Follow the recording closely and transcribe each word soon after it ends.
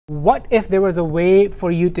What if there was a way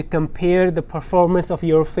for you to compare the performance of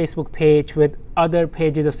your Facebook page with other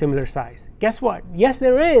pages of similar size? Guess what? Yes,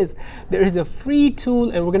 there is. There is a free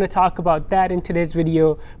tool, and we're going to talk about that in today's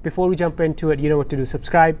video. Before we jump into it, you know what to do.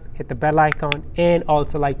 Subscribe, hit the bell icon, and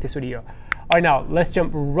also like this video. All right, now let's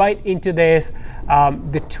jump right into this.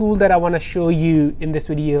 The tool that I want to show you in this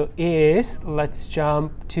video is, let's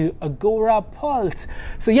jump to Agora Pulse.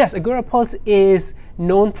 So yes, Agora Pulse is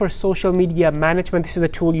known for social media management. This is a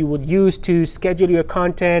tool you would use to schedule your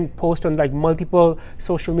content, post on like multiple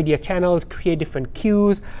social media channels, create different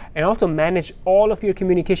queues, and also manage all of your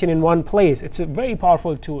communication in one place. It's a very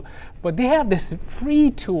powerful tool. But they have this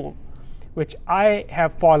free tool which I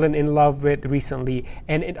have fallen in love with recently,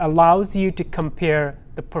 and it allows you to compare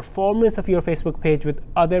the performance of your Facebook page with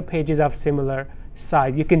other pages of similar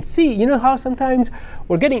size. You can see, you know how sometimes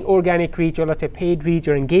we're getting organic reach, or let's say paid reach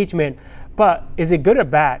or engagement, but is it good or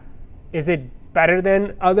bad? Is it better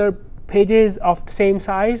than other pages of the same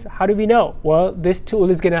size? How do we know? Well, this tool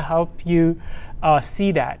is going to help you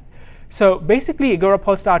see that. So basically,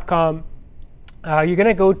 agorapulse.com, you're going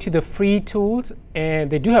to go to the free tools, and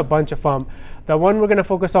they do have a bunch of them. The one we're going to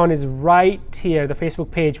focus on is right here, the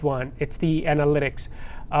Facebook page one. It's the analytics.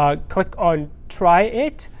 Click on try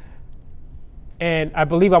it, and I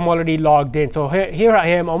believe I'm already logged in. So here I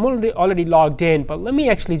am. I'm already logged in, but let me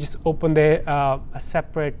actually just open a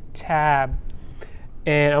separate tab,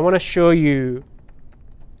 and I want to show you.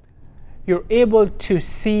 You're able to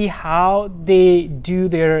see how they do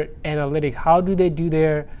their analytics. How do they do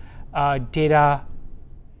their data,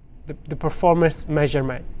 the performance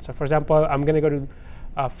measurement. So for example, I'm going to go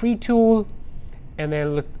to free tool, and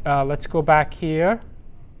then let's go back here.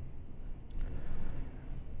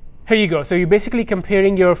 Here you go. So you're basically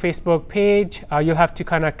comparing your Facebook page. You'll have to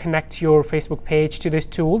kind of connect your Facebook page to this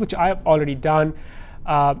tool, which I've already done.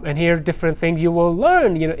 And here are different things you will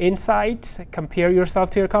learn, insights, compare yourself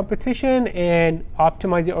to your competition, and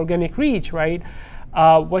optimize your organic reach, right?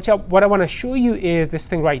 What I want to show you is this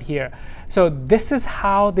thing right here. So this is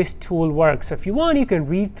how this tool works. So if you want, you can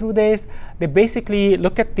read through this. They basically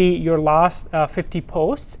look at your last 50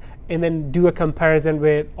 posts and then do a comparison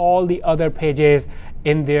with all the other pages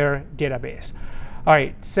in their database. All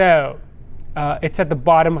right, so it's at the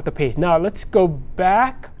bottom of the page. Now let's go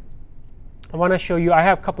back. I want to show you, I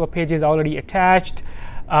have a couple of pages already attached.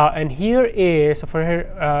 And here is, so for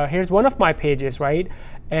here, here's one of my pages, right?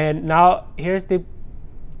 And now here's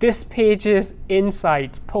this page's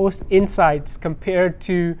insights, post insights compared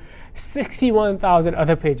to 61,000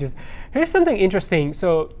 other pages. Here's something interesting.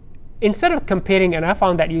 So instead of comparing, and I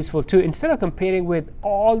found that useful too, instead of comparing with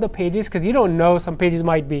all the pages, because you don't know, some pages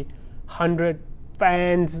might be 100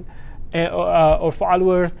 fans or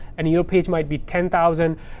followers, and your page might be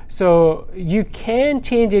 10,000. So you can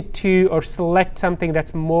change it to, or select something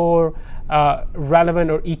that's more relevant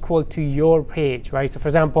or equal to your page, right? So for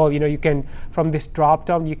example, you can, from this drop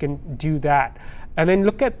down, you can do that. And then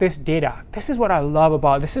look at this data. This is what I love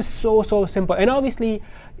about this. Is so simple. And obviously,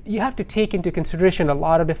 you have to take into consideration a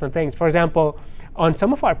lot of different things. For example, on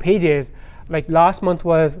some of our pages, like last month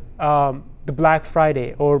was the Black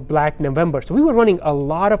Friday or Black November. So we were running a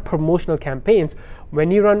lot of promotional campaigns.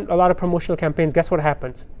 When you run a lot of promotional campaigns, guess what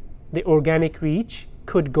happens? The organic reach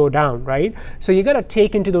could go down, right? So you got to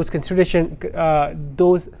take into those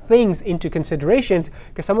those things into considerations,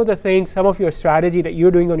 because some of your strategy that you're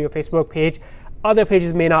doing on your Facebook page, other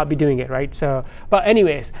pages may not be doing it, right? So, but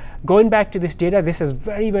anyways, going back to this data, this is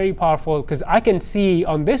very powerful, because I can see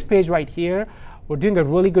on this page right here, we're doing a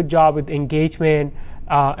really good job with engagement,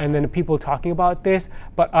 and then people talking about this,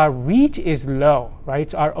 but our reach is low, right?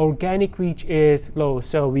 So our organic reach is low.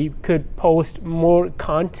 So we could post more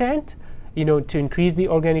content, to increase the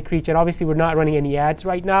organic reach. And obviously we're not running any ads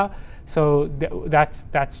right now, so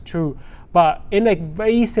that's true. But in like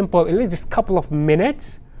very simple, in just a couple of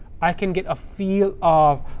minutes, I can get a feel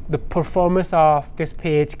of the performance of this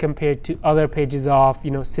page compared to other pages of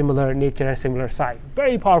similar nature and similar size.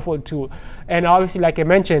 Very powerful tool. And obviously, like I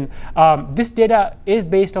mentioned, this data is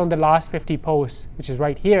based on the last 50 posts, which is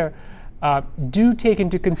right here. Do take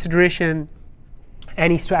into consideration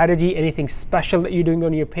any strategy, anything special that you're doing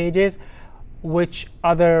on your pages, which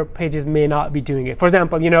other pages may not be doing it. For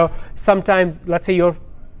example, sometimes, let's say your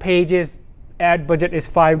page's ad budget is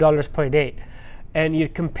 $5 per day, and you're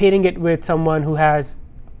comparing it with someone who has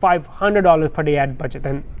 $500 per day ad budget,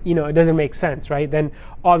 then it doesn't make sense, right? Then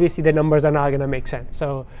obviously the numbers are not going to make sense.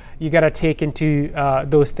 So you got to take into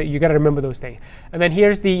those things. You got to remember those things. And then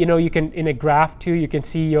here's the you can, in a graph too, you can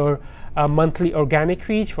see your monthly organic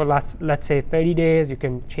reach for let's say 30 days. You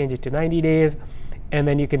can change it to 90 days, and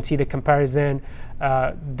then you can see the comparison,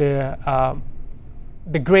 the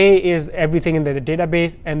the gray is everything in the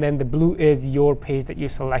database, and then the blue is your page that you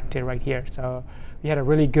selected right here. So we had a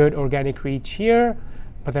really good organic reach here,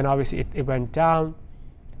 but then obviously it went down.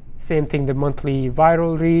 Same thing, the monthly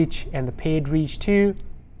viral reach and the paid reach too.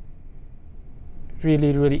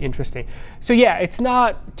 Really, really interesting. So yeah, it's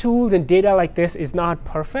not, tools and data like this is not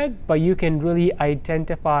perfect, but you can really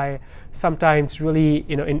identify sometimes really,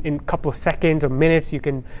 you know, in a couple of seconds or minutes, you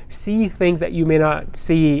can see things that you may not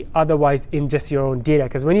see otherwise in just your own data.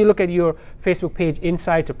 Because when you look at your Facebook page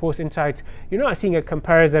insights or post insights, you're not seeing a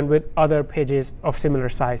comparison with other pages of similar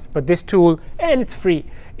size. But this tool, and it's free,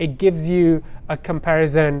 it gives you a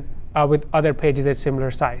comparison with other pages at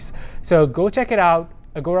similar size. So go check it out,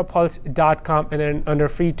 agorapulse.com, and then under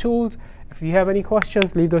free tools. If you have any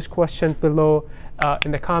questions, leave those questions below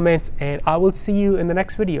in the comments, and I will see you in the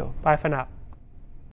next video. Bye for now.